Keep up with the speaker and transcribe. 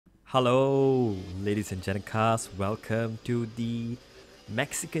Hello, ladies and gentlemen, welcome to the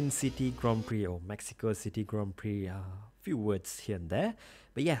Mexican City Grand Prix or Mexico City Grand Prix. Few words here and there,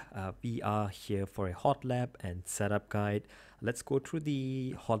 but yeah, we are here for a hot lap and setup guide. Let's go through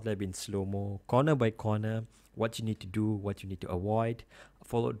the hot lap in slow mo, corner by corner, what you need to do, what you need to avoid,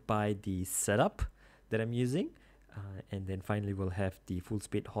 followed by the setup that I'm using. And then finally we'll have the full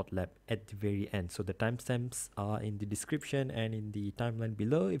speed hot lap at the very end. So the timestamps are in the description and in the timeline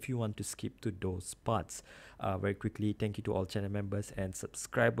below if you want to skip to those parts. Very quickly, thank you to all channel members and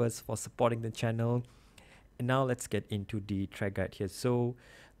subscribers for supporting the channel. And now let's get into the track guide here. So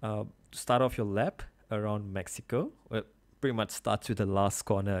to start off your lap around Mexico, well, pretty much starts with the last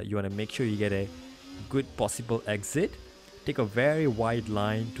corner. You want to make sure you get a good possible exit. Take a very wide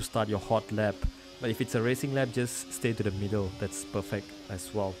line to start your hot lap. But if it's a racing lap, just stay to the middle. That's perfect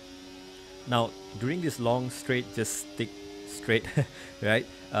as well. Now, during this long straight, just stick straight, right?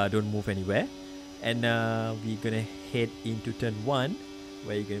 Don't move anywhere. And we're going to head into turn 1,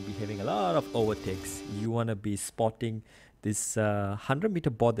 where you're going to be having a lot of overtakes. You want to be spotting this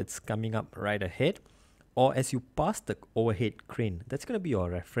 100-meter board that's coming up right ahead. Or as you pass the overhead crane, that's going to be your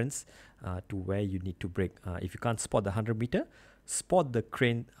reference to where you need to brake. If you can't spot the 100-meter, spot the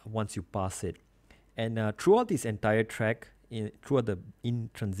crane once you pass it. And throughout this entire track, throughout the in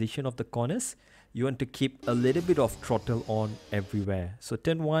transition of the corners, you want to keep a little bit of throttle on everywhere. So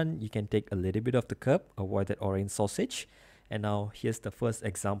turn 1, you can take a little bit of the curb, avoid that orange sausage. And now here's the first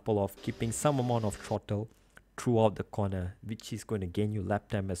example of keeping some amount of throttle throughout the corner, which is going to gain you lap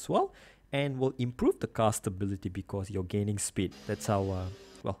time as well and will improve the car stability because you're gaining speed. That's how,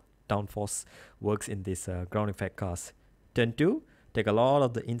 downforce works in these ground effect cars. Turn 2. Take a lot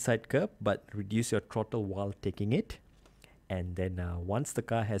of the inside curb, but reduce your throttle while taking it. And then once the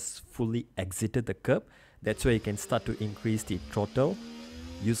car has fully exited the curb, that's where you can start to increase the throttle.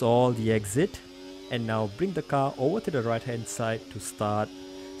 Use all the exit. And now bring the car over to the right hand side to start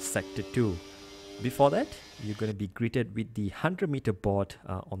sector 2. Before that, you're going to be greeted with the 100-meter board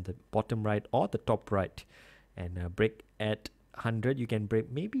on the bottom right or the top right. And brake at 100, you can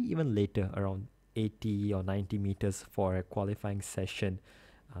brake maybe even later around 80 or 90 meters for a qualifying session.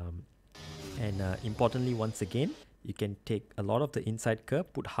 Importantly, once again, you can take a lot of the inside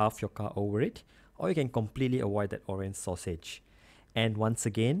curb, put half your car over it, or you can completely avoid that orange sausage. And once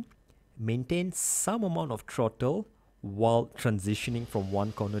again, maintain some amount of throttle while transitioning from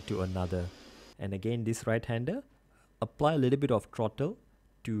one corner to another. And again, this right-hander, apply a little bit of throttle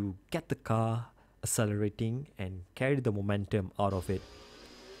to get the car accelerating and carry the momentum out of it.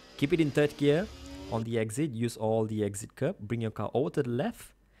 Keep it in third gear. On the exit, use all the exit curb. Bring your car over to the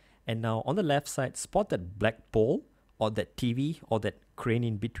left. And now on the left side, spot that black pole or that TV or that crane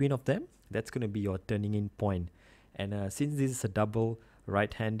in between of them. That's going to be your turning in point. And since this is a double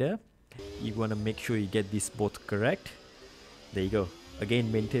right-hander, you want to make sure you get this both correct. There you go.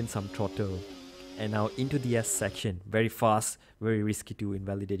 Again, maintain some throttle. And now into the S section. Very fast, very risky to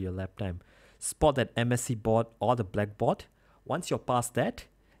invalidate your lap time. Spot that MSC board or the black board. Once you're past that,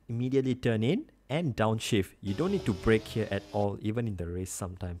 immediately turn in and downshift. You don't need to brake here at all, even in the race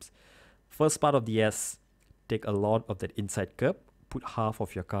sometimes. First part of the S, take a lot of that inside curb, put half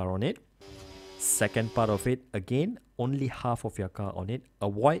of your car on it. Second part of it, again, only half of your car on it.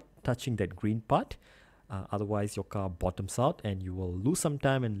 Avoid touching that green part, otherwise your car bottoms out and you will lose some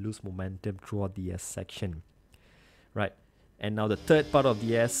time and lose momentum throughout the S section. Right, and now the third part of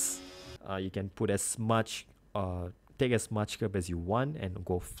the S, you can put as much, take as much curb as you want and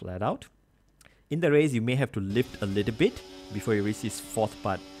go flat out. In the race, you may have to lift a little bit before you reach this fourth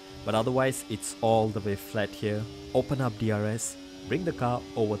part, but otherwise it's all the way flat here. Open up DRS, bring the car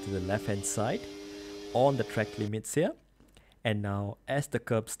over to the left hand side on the track limits here. And now as the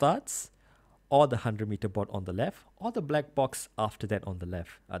curb starts, or the 100-meter board on the left, or the black box after that on the left,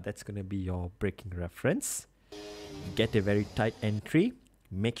 that's going to be your braking reference. Get a very tight entry.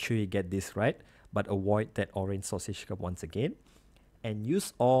 Make sure you get this right, but avoid that orange sausage curb once again. And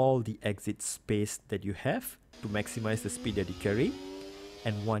use all the exit space that you have to maximize the speed that you carry.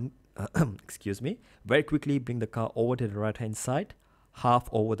 And excuse me, very quickly bring the car over to the right hand side, half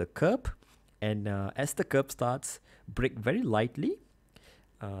over the curb. And as the curb starts, brake very lightly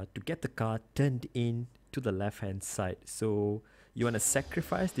to get the car turned in to the left hand side. So you want to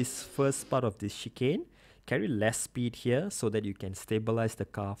sacrifice this first part of this chicane, carry less speed here so that you can stabilize the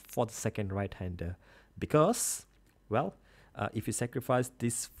car for the second right-hander. Because, well, if you sacrifice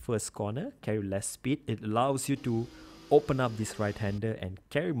this first corner, carry less speed, it allows you to open up this right-hander and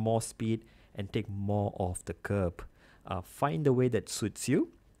carry more speed and take more of the curb. Find the way that suits you,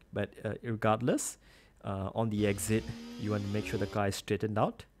 but regardless, on the exit, you want to make sure the car is straightened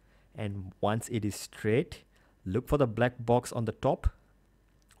out And once it is straight, look for the black box on the top.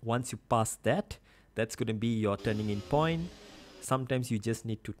 Once you pass that, that's going to be your turning in point. Sometimes you just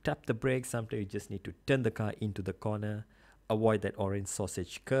need to tap the brake, sometimes you just need to turn the car into the corner. Avoid that orange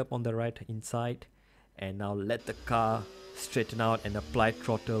sausage curb on the right inside. And now let the car straighten out and apply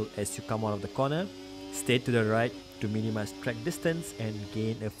throttle as you come out of the corner. Stay to the right to minimize track distance and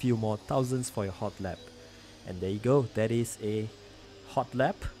gain a few more thousands for your hot lap. And there you go, that is a hot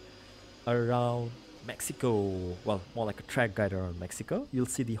lap around Mexico. Well, more like a track guide around Mexico. You'll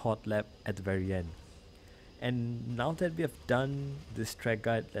see the hot lap at the very end. And now that we have done this track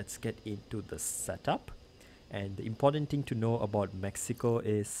guide, let's get into the setup. And the important thing to know about Mexico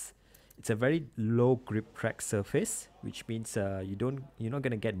is it's a very low grip track surface, which means you're not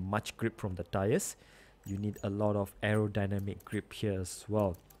gonna get much grip from the tires. You need a lot of aerodynamic grip here as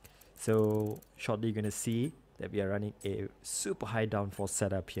well. So shortly you're gonna see that we are running a super high downforce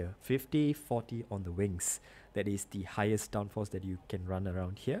setup here, 50-40 on the wings. That is the highest downforce that you can run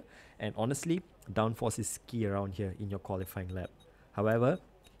around here. And honestly, downforce is key around here in your qualifying lap. However,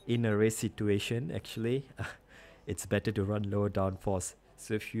 in a race situation, actually, it's better to run lower downforce.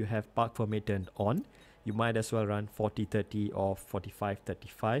 So if you have park permit turned on, you might as well run 40-30 or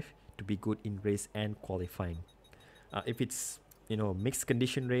 45-35 to be good in race and qualifying. If it's mixed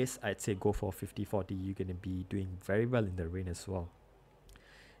condition race, I'd say go for 50-40. You're gonna be doing very well in the rain as well.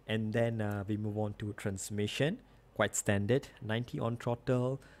 And then we move on to transmission. Quite standard, 90 on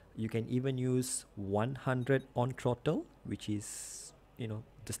throttle. You can even use 100 on throttle, which is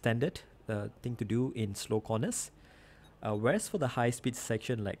the standard thing to do in slow corners. Whereas for the high speed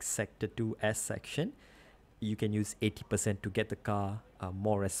section like sector 2 S section, you can use 80% to get the car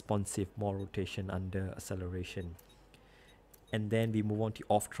more responsive, more rotation under acceleration. And then we move on to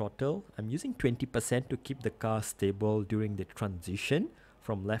off throttle. I'm using 20% to keep the car stable during the transition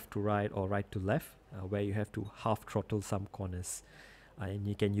from left to right or right to left, where you have to half throttle some corners. And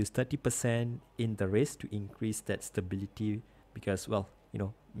you can use 30% in the race to increase that stability because, well,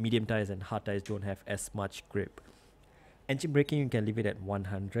 medium tires and hard tires don't have as much grip. Engine braking, you can leave it at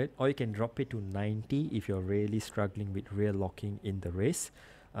 100 or you can drop it to 90 if you're really struggling with rear locking in the race.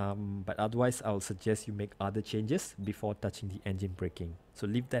 But otherwise, I will suggest you make other changes before touching the engine braking. So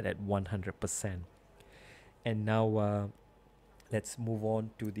leave that at 100%. And now let's move on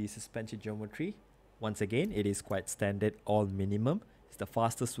to the suspension geometry. Once again, it is quite standard, all minimum. It's the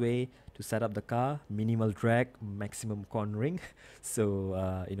fastest way to set up the car, minimal drag, maximum cornering.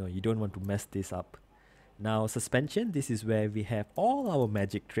 So, you don't want to mess this up. Now, suspension, this is where we have all our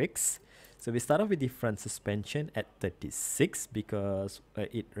magic tricks. So we start off with the front suspension at 36 because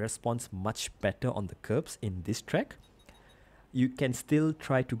it responds much better on the curbs in this track. You can still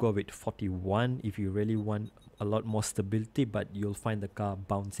try to go with 41 if you really want a lot more stability, but you'll find the car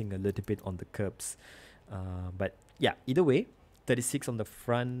bouncing a little bit on the curbs. But yeah, either way, 36 on the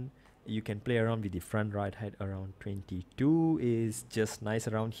front. You can play around with the front ride height around 22 is just nice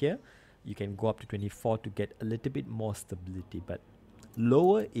around here. You can go up to 24 to get a little bit more stability, but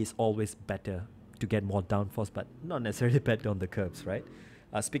lower is always better to get more downforce, but not necessarily better on the curbs, right?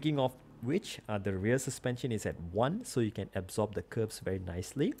 Speaking of which, the rear suspension is at 1, so you can absorb the curbs very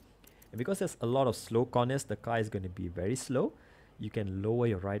nicely. And because there's a lot of slow corners, the car is going to be very slow. You can lower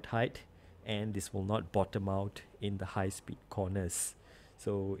your ride height, and this will not bottom out in the high-speed corners.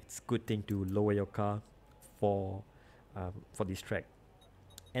 So it's a good thing to lower your car for this track.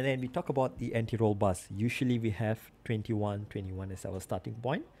 And then we talk about the anti-roll bars. Usually we have 21 as our starting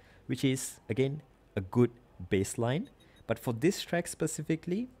point, which is again a good baseline. But for this track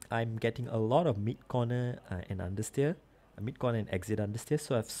specifically, I'm getting a lot of mid-corner and understeer, mid-corner and exit understeer.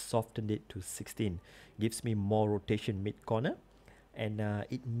 So I've softened it to 16. Gives me more rotation mid-corner, and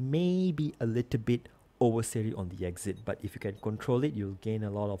it may be a little bit oversteery on the exit. But if you can control it, you'll gain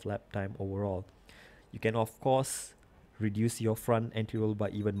a lot of lap time overall. You can of course reduce your front anti-roll bar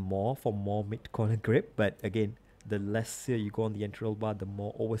even more for more mid-corner grip, but again, the lesser you go on the anti-roll bar, the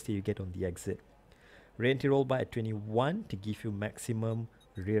more oversteer you get on the exit. Rear anti-roll bar at 21 to give you maximum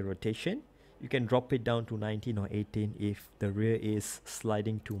rear rotation. You can drop it down to 19 or 18 if the rear is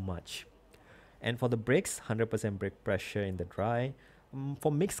sliding too much. And for the brakes, 100% brake pressure in the dry.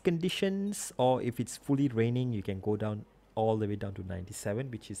 For mixed conditions or if it's fully raining, you can go down all the way down to 97,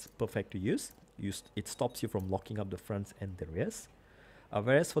 which is perfect to use. It stops you from locking up the fronts and the rears.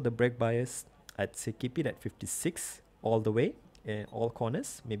 Whereas for the brake bias, I'd say keep it at 56 all the way in all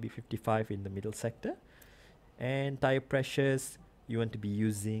corners, maybe 55 in the middle sector. And tire pressures, you want to be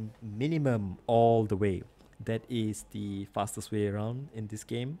using minimum all the way. That is the fastest way around in this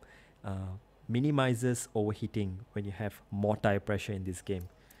game. Minimizes overheating when you have more tire pressure in this game.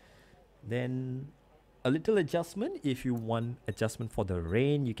 Then a little adjustment, if you want adjustment for the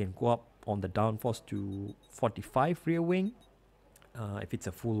rain, you can go up on the downforce to 45 rear wing. If it's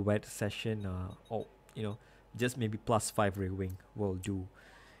a full wet session, or just maybe +5 rear wing will do.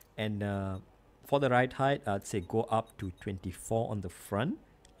 And for the ride height, I'd say go up to 24 on the front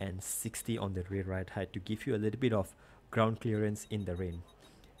and 60 on the rear ride height to give you a little bit of ground clearance in the rain.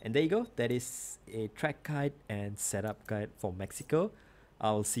 And there you go. That is a track guide and setup guide for Mexico.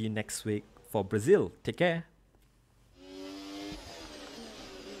 I'll see you next week for Brazil. Take care.